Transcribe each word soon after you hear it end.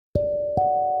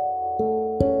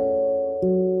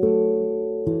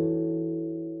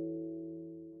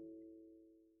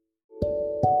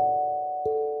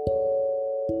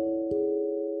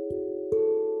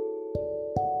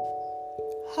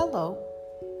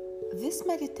This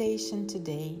meditation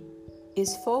today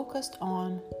is focused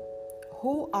on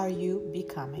who are you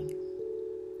becoming?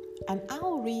 And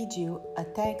I'll read you a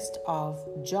text of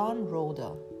John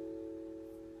Rodel.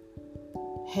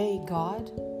 Hey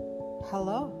God,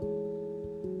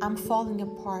 hello. I'm falling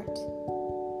apart.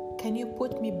 Can you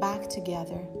put me back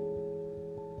together?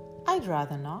 I'd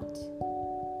rather not.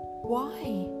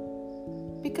 Why?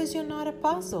 Because you're not a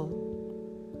puzzle.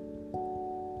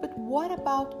 But what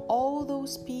about all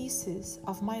those pieces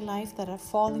of my life that are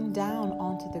falling down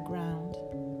onto the ground?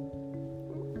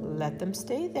 Let them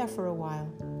stay there for a while.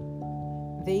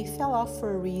 They fell off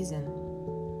for a reason.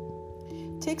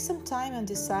 Take some time and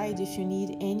decide if you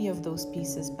need any of those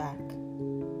pieces back.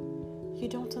 You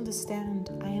don't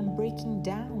understand. I am breaking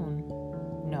down.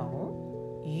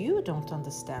 No, you don't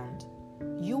understand.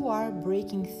 You are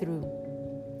breaking through.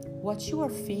 What you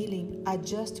are feeling are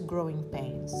just growing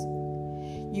pains.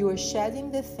 You are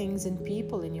shedding the things and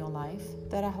people in your life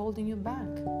that are holding you back.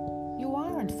 You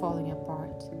aren't falling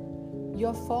apart.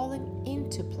 You're falling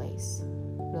into place.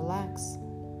 Relax.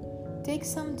 Take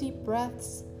some deep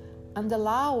breaths and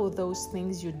allow those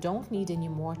things you don't need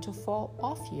anymore to fall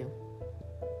off you.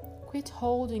 Quit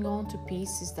holding on to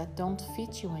pieces that don't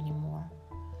fit you anymore.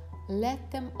 Let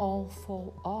them all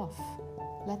fall off.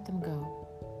 Let them go.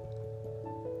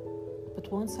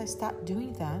 But once I start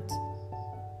doing that,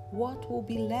 what will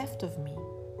be left of me?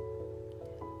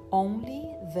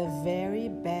 Only the very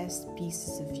best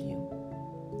pieces of you.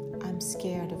 I'm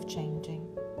scared of changing.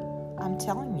 I'm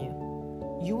telling you,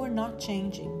 you are not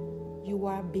changing. You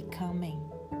are becoming.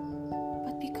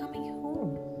 But becoming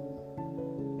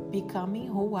who? Becoming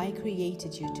who I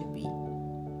created you to be.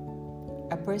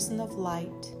 A person of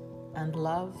light and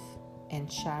love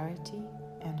and charity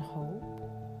and hope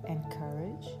and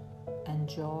courage and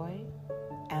joy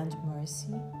and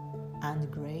mercy and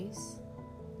grace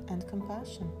and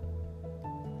compassion.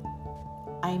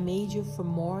 I made you for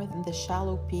more than the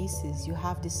shallow pieces you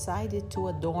have decided to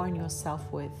adorn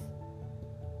yourself with,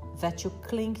 that you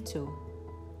cling to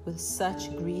with such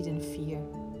greed and fear.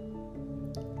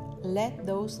 Let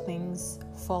those things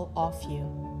fall off you.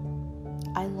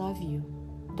 I love you.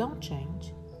 Don't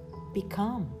change.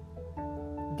 Become.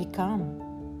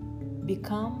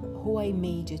 Become who I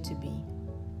made you to be.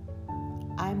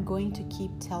 I'm going to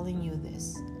keep telling you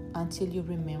this until you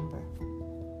remember.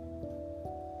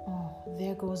 Oh,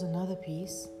 there goes another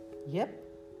piece. Yep,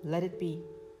 let it be.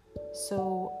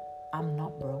 So, I'm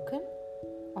not broken?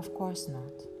 Of course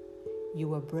not.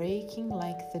 You are breaking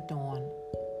like the dawn.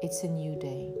 It's a new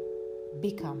day.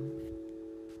 Become.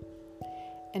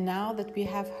 And now that we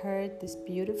have heard this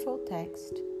beautiful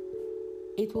text,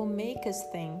 it will make us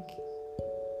think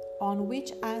on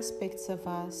which aspects of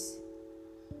us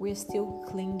we're still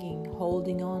clinging,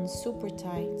 holding on super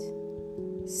tight,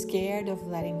 scared of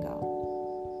letting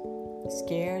go,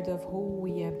 scared of who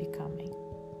we are becoming.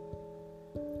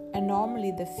 And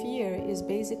normally the fear is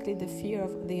basically the fear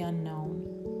of the unknown.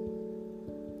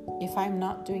 If I'm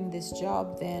not doing this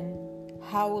job, then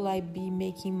how will I be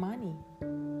making money?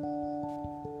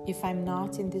 If I'm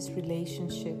not in this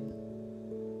relationship,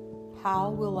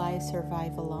 how will I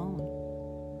survive alone?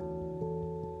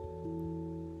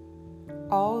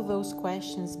 All those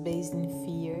questions based in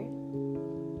fear,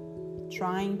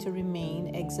 trying to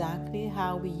remain exactly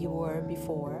how we were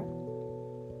before,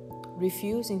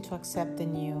 refusing to accept the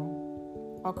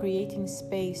new, or creating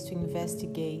space to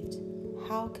investigate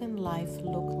how can life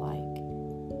look like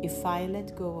if I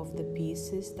let go of the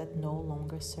pieces that no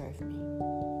longer serve me.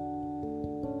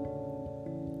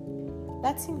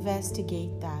 Let's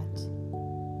investigate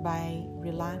that by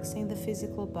relaxing the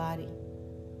physical body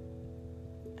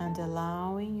and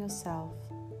allowing yourself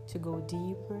to go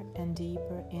deeper and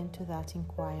deeper into that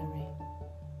inquiry.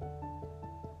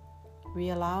 We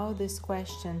allow this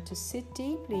question to sit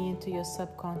deeply into your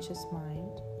subconscious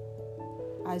mind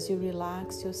as you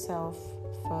relax yourself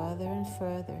further and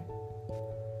further.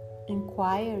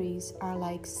 Inquiries are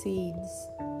like seeds.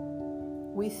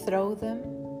 We throw them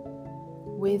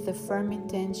with the firm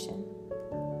intention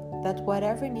that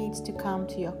whatever needs to come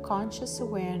to your conscious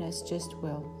awareness just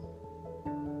will.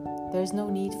 There's no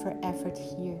need for effort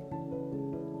here.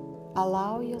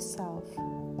 Allow yourself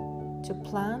to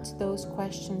plant those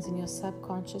questions in your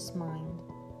subconscious mind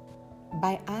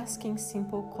by asking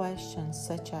simple questions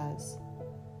such as,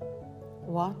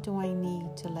 what do I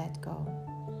need to let go?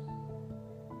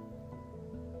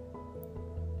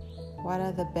 What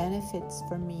are the benefits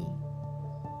for me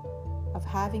of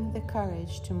having the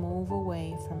courage to move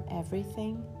away from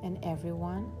everything and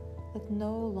everyone that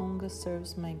no longer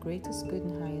serves my greatest good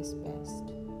and highest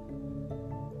best?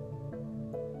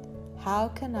 How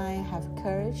can I have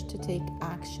courage to take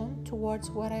action towards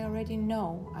what I already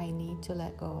know I need to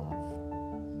let go of?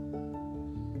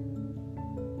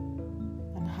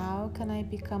 And how can I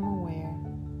become aware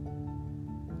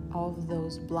of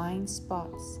those blind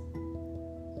spots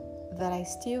that I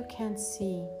still can't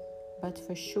see, but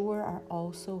for sure are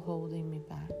also holding me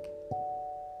back?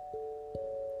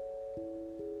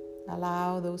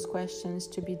 Allow those questions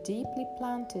to be deeply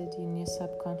planted in your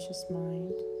subconscious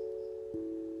mind.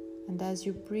 And as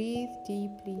you breathe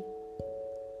deeply,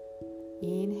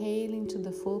 inhaling to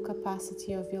the full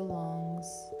capacity of your lungs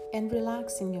and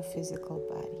relaxing your physical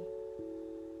body.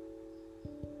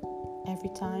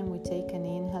 Every time we take an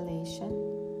inhalation,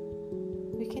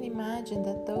 we can imagine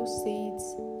that those seeds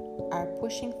are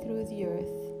pushing through the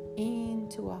earth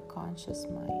into our conscious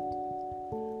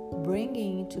mind,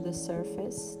 bringing to the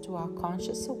surface, to our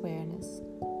conscious awareness,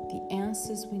 the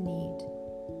answers we need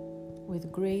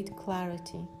with great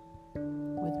clarity,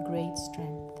 with great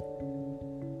strength.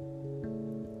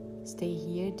 Stay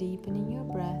here, deepening your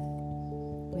breath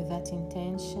with that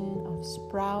intention of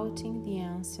sprouting the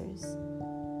answers,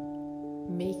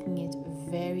 making it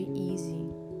very easy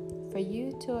for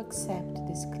you to accept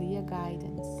this clear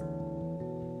guidance.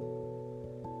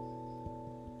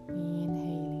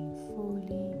 Inhaling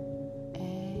fully,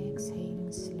 exhaling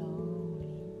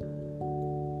slowly,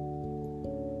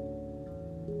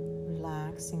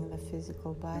 relaxing the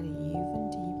physical body even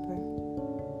deeper.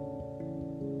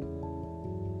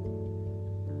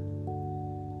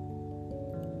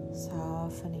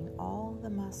 Softening all the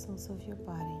muscles of your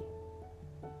body.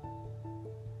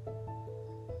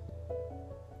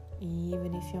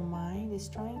 Even if your mind is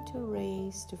trying to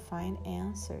race to find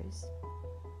answers,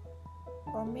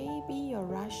 or maybe your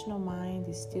rational mind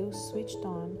is still switched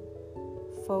on,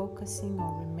 focusing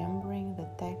on remembering the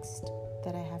text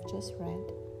that I have just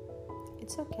read,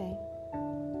 it's okay.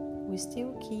 We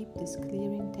still keep this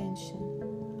clear intention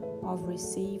of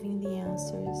receiving the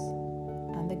answers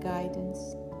and the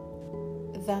guidance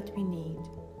that we need.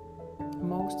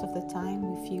 Most of the time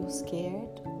we feel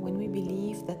scared when we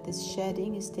believe that this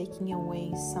shedding is taking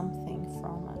away something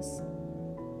from us,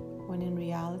 when in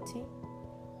reality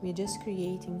we're just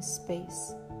creating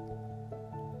space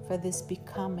for this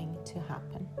becoming to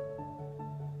happen.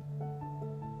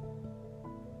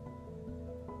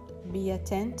 Be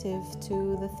attentive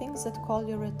to the things that call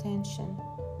your attention.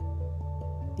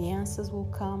 The answers will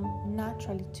come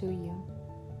naturally to you.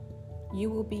 You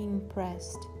will be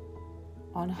impressed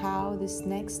on how these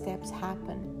next steps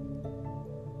happen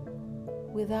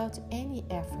without any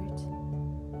effort.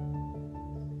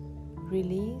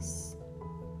 Release,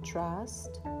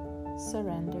 trust,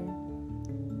 surrender,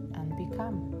 and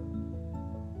become.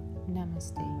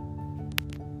 Namaste.